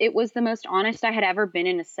because it was the most honest I had ever been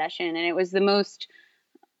in a session. And it was the most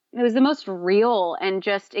real and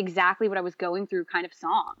just exactly what I was going through kind of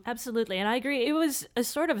song. Absolutely. And I agree. It was a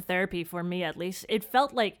sort of therapy for me, at least. It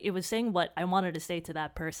felt like it was saying what I wanted to say to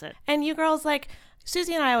that person. And you girls, like,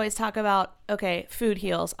 Susie and I always talk about, okay, Food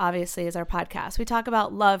Heals, obviously, is our podcast. We talk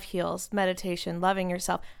about love heals, meditation, loving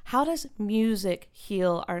yourself. How does music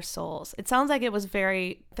heal our souls? It sounds like it was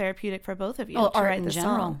very therapeutic for both of you to art write in the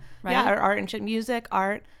general, song. right? Yeah, or art and music,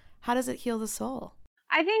 art. How does it heal the soul?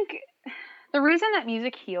 I think the reason that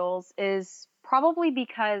music heals is probably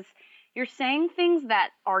because you're saying things that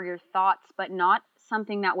are your thoughts, but not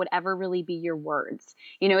something that would ever really be your words.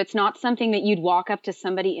 You know, it's not something that you'd walk up to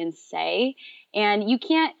somebody and say. And you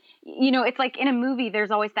can't, you know, it's like in a movie, there's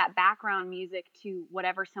always that background music to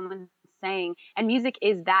whatever someone's saying. And music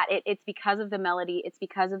is that. It's because of the melody. It's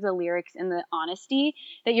because of the lyrics and the honesty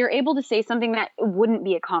that you're able to say something that wouldn't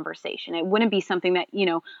be a conversation. It wouldn't be something that, you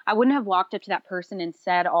know, I wouldn't have walked up to that person and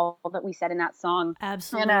said all that we said in that song.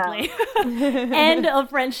 Absolutely. End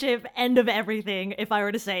of friendship, end of everything, if I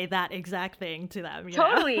were to say that exact thing to them.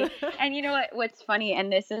 Totally. And you know what's funny? And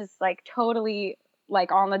this is like totally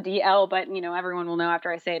like on the DL, but everyone will know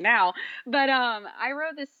after I say it now. But I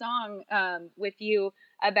wrote this song with you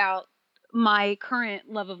about my current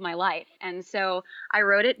love of my life. And so I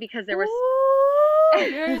wrote it because there was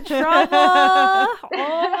you're in trouble. Oh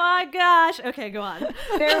my gosh. Okay, go on.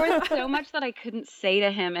 There was so much that I couldn't say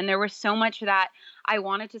to him, and there was so much that I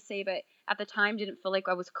wanted to say, but at the time didn't feel like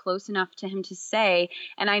I was close enough to him to say.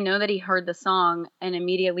 And I know that he heard the song and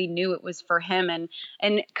immediately knew it was for him,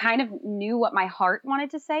 and kind of knew what my heart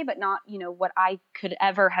wanted to say, but not, what I could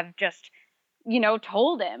ever have just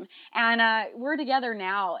told him. And we're together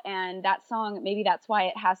now, and that song, maybe that's why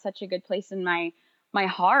it has such a good place in my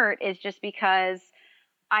heart, is just because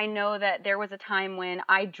I know that there was a time when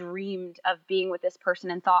I dreamed of being with this person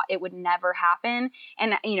and thought it would never happen.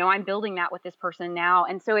 And, I'm building that with this person now.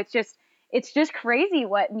 And so it's just crazy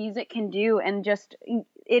what music can do. And just,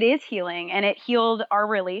 it is healing, and it healed our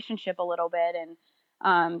relationship a little bit. And,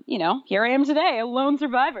 here I am today, a lone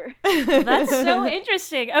survivor. That's so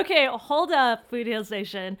interesting. Okay, hold up, Food Heals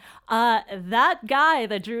Nation. That guy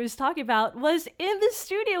that Drew was talking about was in the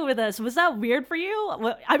studio with us. Was that weird for you?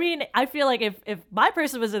 Well, I mean, I feel like if my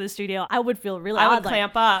person was in the studio, I would feel really odd. I would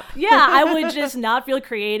clamp up. Yeah, I would just not feel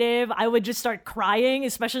creative. I would just start crying,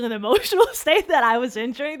 especially in the emotional state that I was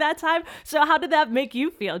in during that time. So how did that make you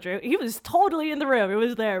feel, Drew? He was totally in the room. He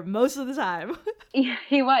was there most of the time. Yeah,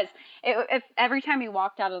 he was. If every time he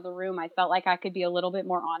walked out of the room, I felt like I could be a little bit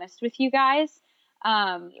more honest with you guys.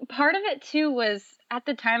 Part of it too was, at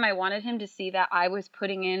the time, I wanted him to see that I was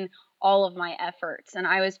putting in all of my efforts, and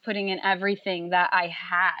I was putting in everything that I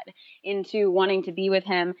had into wanting to be with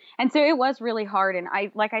him. And so it was really hard. And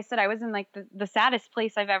like I said, I was in like the saddest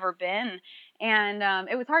place I've ever been. And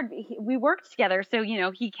it was hard. We worked together. So,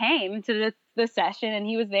 he came to the session and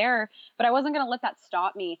he was there, but I wasn't going to let that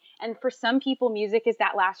stop me. And for some people, music is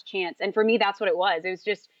that last chance. And for me, that's what it was. It was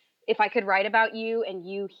just, if I could write about you and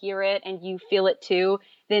you hear it and you feel it too,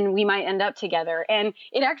 then we might end up together. And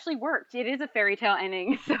it actually worked. It is a fairy tale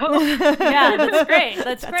ending. So yeah, that's great.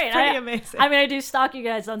 That's great. Pretty amazing. I mean, I do stalk you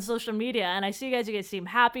guys on social media, and I see you guys seem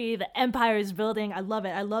happy. The empire is building. I love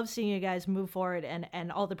it. I love seeing you guys move forward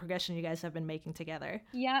and all the progression you guys have been making together.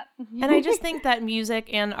 Yeah. And I just think that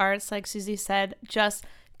music and arts, like Susie said, just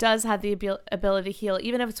does have the ability to heal,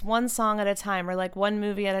 even if it's one song at a time or like one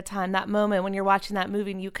movie at a time. That moment when you're watching that movie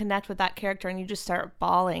and you connect with that character and you just start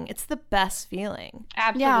bawling, it's the best feeling.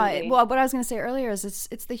 Absolutely. Yeah, well, what I was going to say earlier is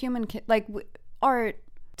it's the human art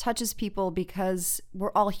touches people because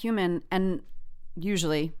we're all human, and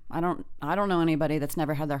usually I don't know anybody that's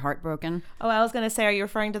never had their heart broken. Oh, I was going to say, are you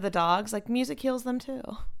referring to the dogs? Like, music heals them too.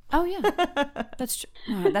 Oh, yeah. That's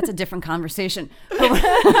true. That's a different conversation. But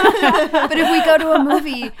if we go to a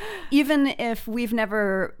movie, even if we've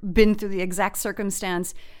never been through the exact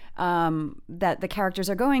circumstance that the characters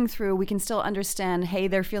are going through, we can still understand, hey,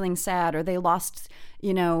 they're feeling sad, or they lost,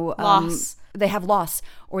 loss. They have loss,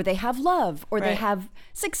 or they have love, or they Right. have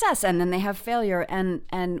success, and then they have failure.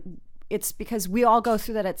 And it's because we all go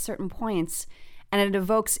through that at certain points. And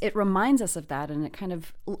it reminds us of that, and it kind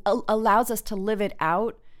of allows us to live it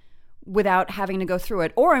out without having to go through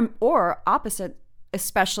it, or opposite,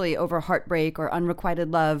 especially over heartbreak or unrequited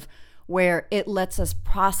love, where it lets us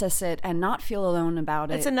process it and not feel alone about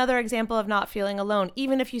it. It's another example of not feeling alone.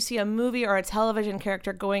 Even if you see a movie or a television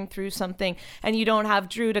character going through something and you don't have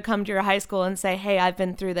Drew to come to your high school and say, hey, I've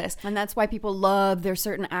been through this. And that's why people love their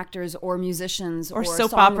certain actors or musicians or soap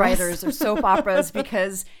songwriters or soap operas,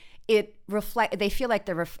 because they feel like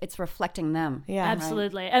it's reflecting them. Yeah,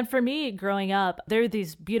 absolutely. And for me, growing up, there are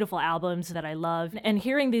these beautiful albums that I love, and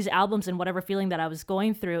hearing these albums and whatever feeling that I was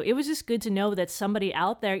going through, it was just good to know that somebody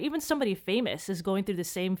out there, even somebody famous, is going through the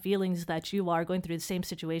same feelings that you are, going through the same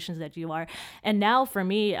situations that you are. And now for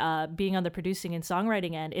me, being on the producing and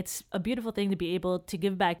songwriting end, it's a beautiful thing to be able to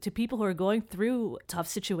give back to people who are going through tough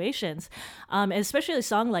situations. And especially a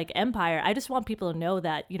song like Empire, I just want people to know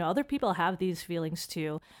that, other people have these feelings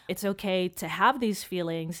too. It's okay to have these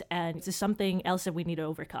feelings, and it's something else that we need to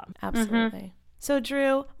overcome. Absolutely. Mm-hmm. So,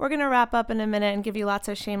 Drew, we're going to wrap up in a minute and give you lots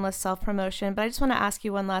of shameless self-promotion, but I just want to ask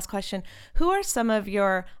you one last question. Who are some of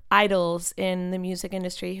your idols in the music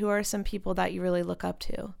industry? Who are some people that you really look up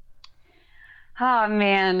to? Oh,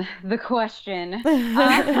 man, the question.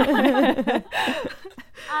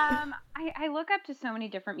 I look up to so many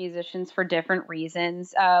different musicians for different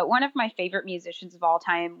reasons. One of my favorite musicians of all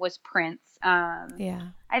time was Prince. Yeah.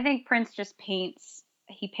 I think Prince just paints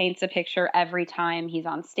a picture every time he's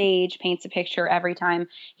on stage, paints a picture every time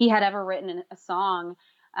he had ever written a song.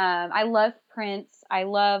 I love Prince. I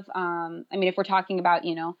love, if we're talking about,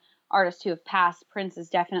 artists who have passed, Prince is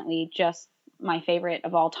definitely just my favorite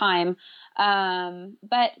of all time.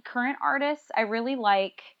 But current artists, I really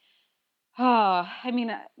like,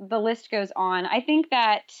 the list goes on. I think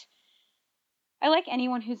that I like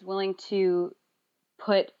anyone who's willing to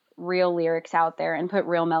put real lyrics out there and put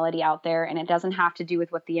real melody out there. And it doesn't have to do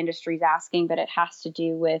with what the industry's asking, but it has to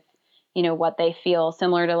do with, what they feel,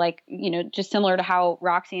 similar to just similar to how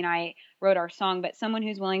Roxy and I wrote our song, but someone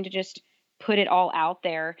who's willing to just put it all out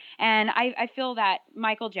there. And I feel that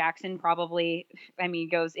Michael Jackson probably,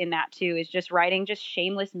 goes in that too, is just writing just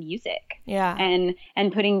shameless music. Yeah. And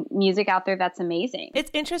putting music out there that's amazing.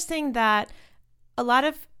 It's interesting that a lot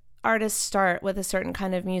of artists start with a certain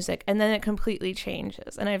kind of music and then it completely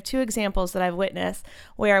changes. And I have two examples that I've witnessed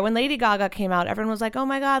where when Lady Gaga came out, everyone was like, oh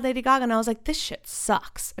my God, Lady Gaga. And I was like, this shit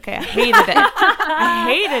sucks. Okay, I hated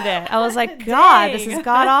it. I was like, God, this is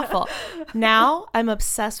god awful. Now I'm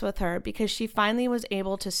obsessed with her because she finally was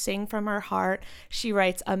able to sing from her heart. She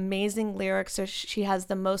writes amazing lyrics. So she has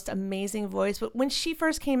the most amazing voice. But when she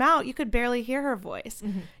first came out, you could barely hear her voice.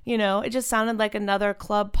 It just sounded like another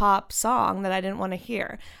club pop song that I didn't want to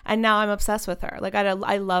hear. And now I'm obsessed with her. Like, I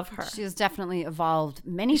love her. She has definitely evolved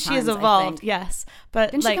many times. She has evolved, yes.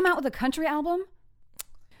 But didn't she come out with a country album?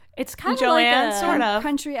 It's kind of Joanne, like sort of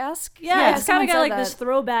country-esque. Yeah, it's kind of got like this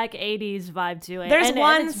throwback 80s vibe to it. There's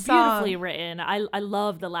one it's song. beautifully written. I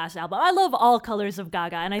love the last album. I love all colors of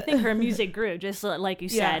Gaga, and I think her music grew, just like you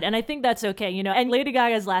said. And I think that's okay, And Lady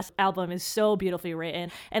Gaga's last album is so beautifully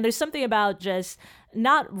written. And there's something about just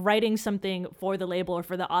not writing something for the label or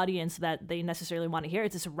for the audience that they necessarily want to hear.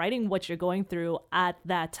 It's just writing what you're going through at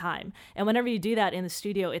that time. And whenever you do that in the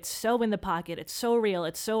studio, it's so in the pocket, it's so real,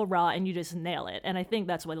 it's so raw, and you just nail it. And I think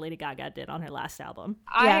that's what Lady Gaga did on her last album.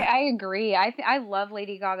 I agree. I love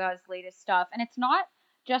Lady Gaga's latest stuff. And it's not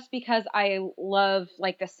just because I love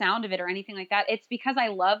like the sound of it or anything like that. It's because I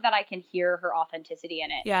love that I can hear her authenticity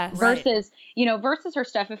in it. Yes. Versus her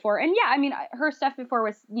stuff before. And her stuff before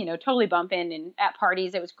was, totally bumping and at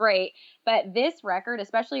parties. It was great. But this record,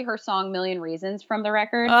 especially her song Million Reasons from the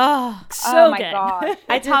record. Oh, so my good. gosh.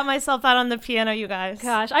 I taught myself that on the piano, you guys.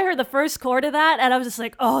 Gosh, I heard the first chord of that and I was just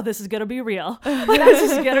like, oh, this is going to be real.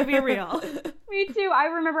 This is going to be real. Me too. I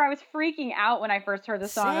remember I was freaking out when I first heard the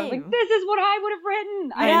song. Same. I was like, this is what I would have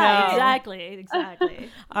written. I know. Exactly.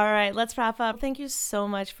 All right, let's wrap up. Thank you so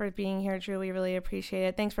much for being here, Drew. We really appreciate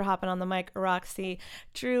it. Thanks for hopping on the mic, Roxy.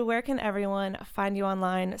 Drew, where can everyone find you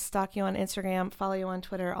online, stalk you on Instagram, follow you on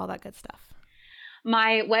Twitter, all that good stuff?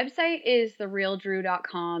 My website is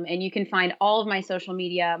therealdrew.com, and you can find all of my social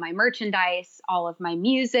media, my merchandise, all of my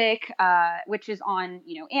music, which is on,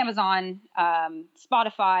 Amazon,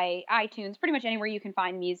 Spotify, iTunes, pretty much anywhere you can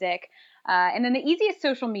find music. And then the easiest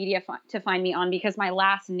social media to find me on, because my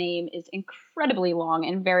last name is incredibly long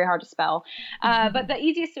and very hard to spell. But the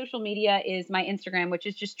easiest social media is my Instagram, which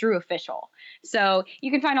is just Drew Official. So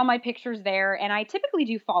you can find all my pictures there. And I typically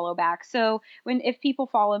do follow back. So if people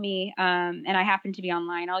follow me and I happen to be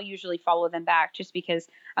online, I'll usually follow them back just because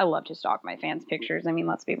I love to stalk my fans' pictures. I mean,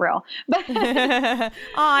 let's be real. But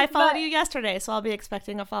I followed you yesterday, so I'll be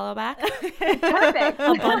expecting a follow back. Perfect.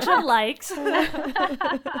 A bunch of likes.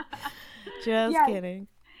 Just kidding.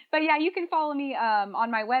 But yeah, you can follow me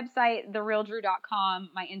on my website, therealdrew.com,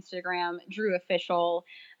 my Instagram, Drew Official,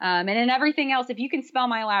 and in everything else. If you can spell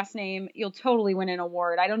my last name, you'll totally win an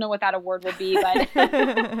award. I don't know what that award would be, but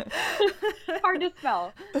hard to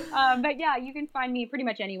spell. But yeah, you can find me pretty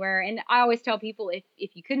much anywhere. And I always tell people, if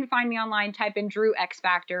you couldn't find me online, type in Drew X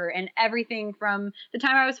Factor, and everything from the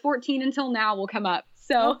time I was 14 until now will come up.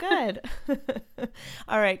 So good.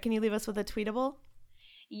 All right. Can you leave us with a tweetable?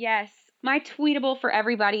 Yes. My tweetable for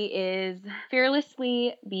everybody is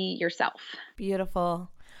fearlessly be yourself.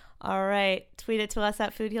 Beautiful. All right. Tweet it to us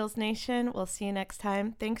at Food Heals Nation. We'll see you next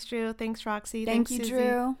time. Thanks, Drew. Thanks, Roxy. Thank you, Susie.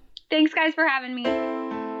 Drew. Thanks, guys, for having me.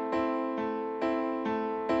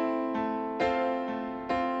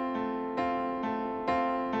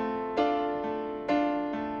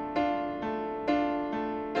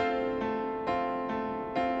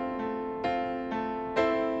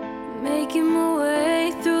 Making my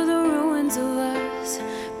way through the ruins of us,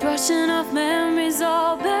 brushing off memories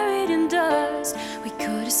all buried in dust. We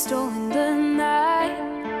could have stolen the night,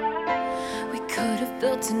 we could have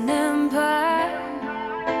built an empire.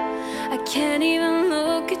 I can't even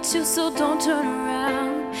look at you, so don't turn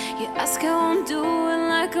around. You ask how I'm doing,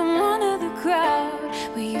 like I'm one of the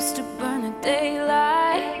crowd. We used to burn the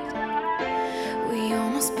daylight, we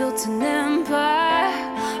almost built an empire.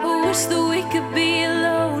 I wish that we could be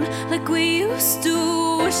alone like we used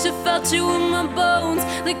to. Wish I felt you in my bones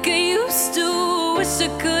like I used to. Wish I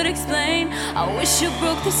could explain, I wish you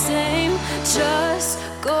broke the same. Just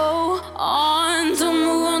go on, don't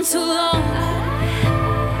move on too long.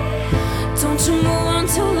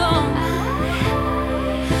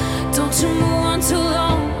 Don't you move on too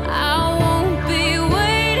long. I won't be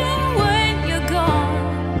waiting when you're gone.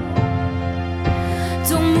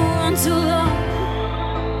 Don't move on too long.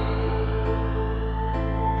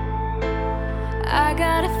 I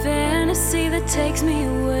got a fantasy that takes me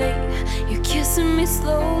away. You're kissing me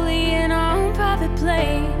slowly in our own private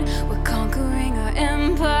plane. We're conquering our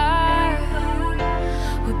empire.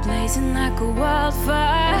 We're blazing like a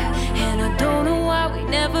wildfire. And I don't know why we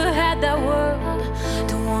never had that world.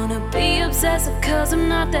 Don't wanna be obsessive cause I'm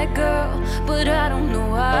not that girl. But I don't know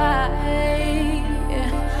why.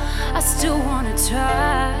 I still wanna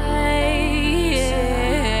try.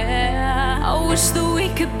 I wish that we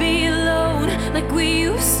could be alone like we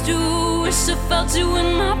used to. Wish I felt you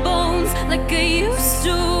in my bones like I used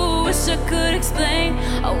to. Wish I could explain.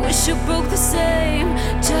 I wish you broke the same.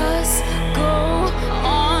 Just go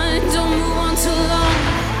on. Don't move on too long.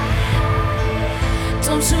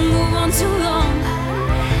 Don't you move on too long.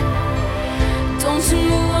 Don't you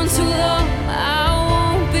move on too long. I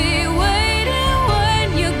won't be waiting when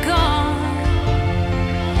you're gone.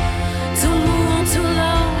 Don't move on too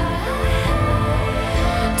long.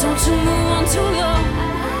 Don't you move on too long.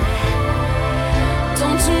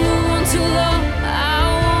 Don't you move on too long. I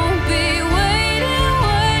won't be waiting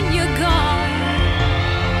when you're gone.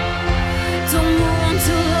 Don't move on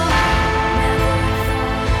too long.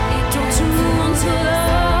 Don't you move on too long.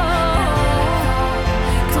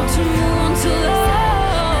 Don't you move on too long.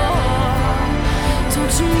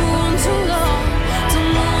 Don't you move on too long. Don't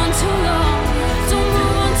move on too long. Don't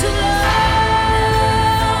move on too long.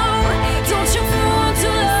 Don't you move on too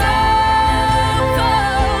long.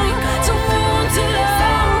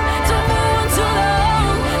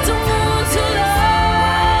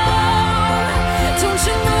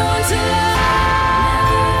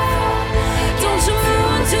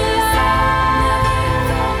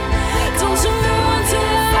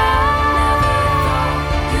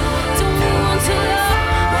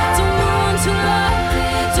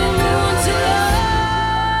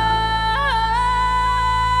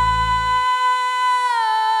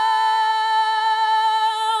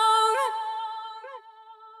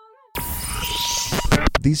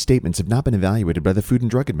 These statements have not been evaluated by the Food and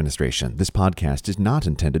Drug Administration. This podcast is not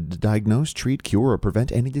intended to diagnose, treat, cure, or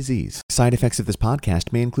prevent any disease. Side effects of this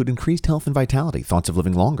podcast may include increased health and vitality, thoughts of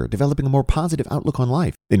living longer, developing a more positive outlook on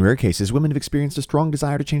life. In rare cases, women have experienced a strong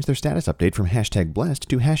desire to change their status update from #blessed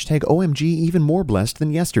to #OMG even more blessed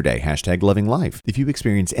than yesterday, #loving life. If you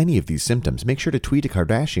experience any of these symptoms, make sure to tweet a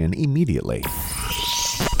Kardashian immediately.